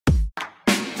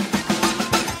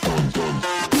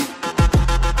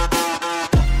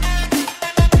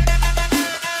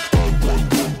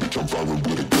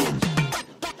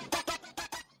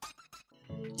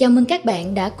Chào mừng các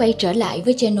bạn đã quay trở lại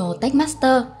với channel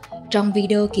Techmaster. Trong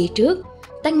video kỳ trước,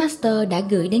 Techmaster đã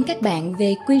gửi đến các bạn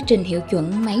về quy trình hiệu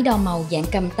chuẩn máy đo màu dạng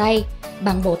cầm tay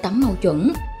bằng bộ tắm màu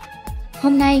chuẩn.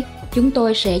 Hôm nay, chúng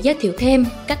tôi sẽ giới thiệu thêm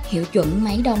cách hiệu chuẩn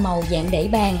máy đo màu dạng để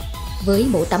bàn với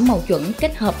bộ tắm màu chuẩn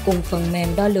kết hợp cùng phần mềm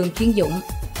đo lường chuyên dụng.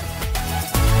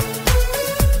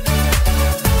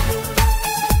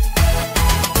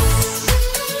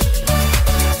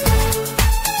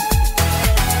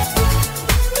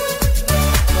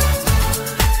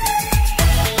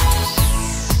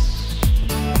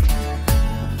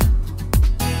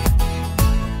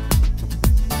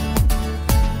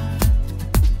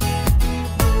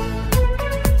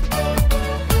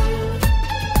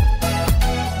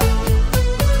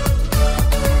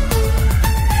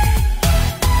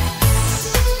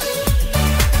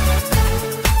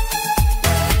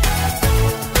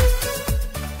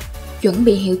 Chuẩn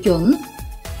bị hiệu chuẩn.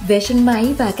 Vệ sinh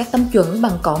máy và các tấm chuẩn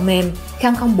bằng cọ mềm,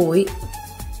 khăn không bụi.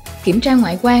 Kiểm tra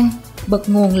ngoại quan, bật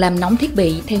nguồn làm nóng thiết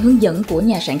bị theo hướng dẫn của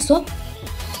nhà sản xuất.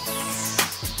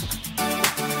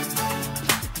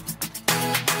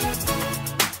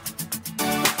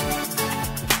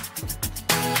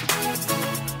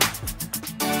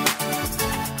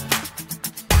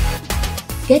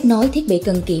 Kết nối thiết bị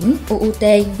cần kiểm UUT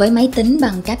với máy tính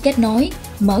bằng cáp kết nối,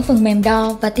 mở phần mềm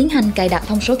đo và tiến hành cài đặt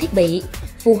thông số thiết bị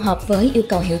phù hợp với yêu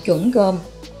cầu hiệu chuẩn gồm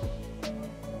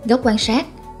góc quan sát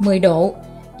 10 độ,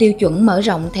 tiêu chuẩn mở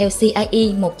rộng theo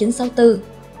CIE 1964,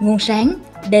 nguồn sáng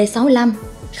D65,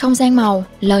 không gian màu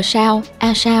L sao,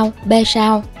 A sao, B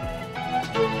sao.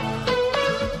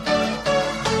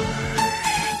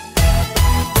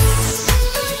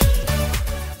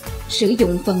 Sử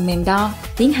dụng phần mềm đo,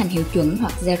 tiến hành hiệu chuẩn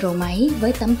hoặc zero máy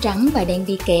với tấm trắng và đen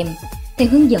đi kèm, theo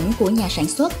hướng dẫn của nhà sản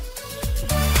xuất.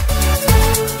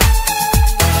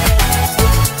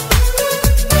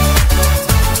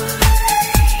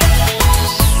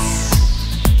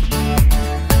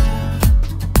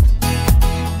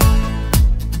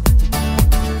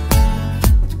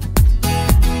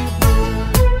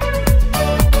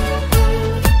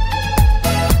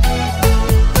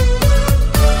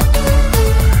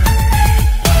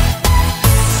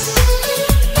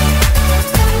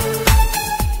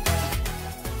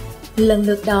 Lần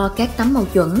lượt đo các tấm màu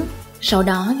chuẩn, sau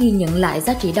đó ghi nhận lại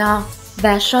giá trị đo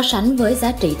và so sánh với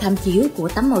giá trị tham chiếu của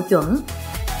tấm màu chuẩn.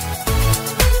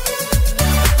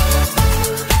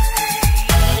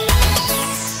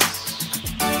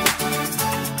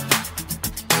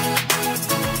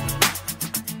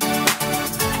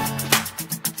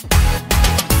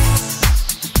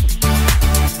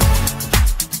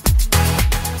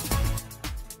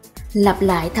 Lặp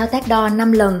lại thao tác đo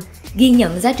 5 lần, ghi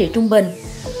nhận giá trị trung bình.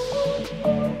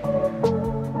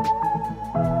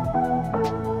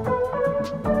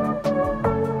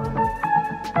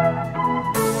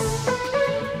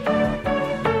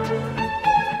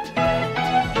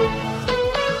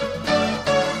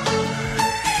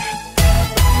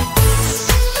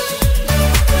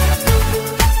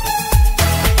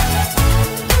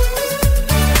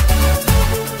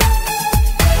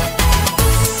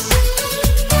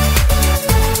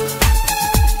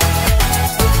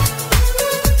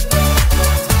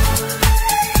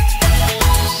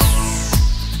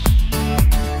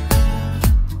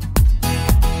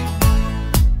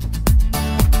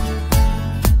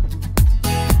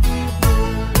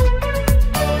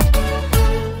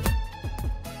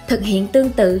 Thực hiện tương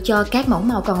tự cho các mẫu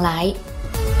màu còn lại.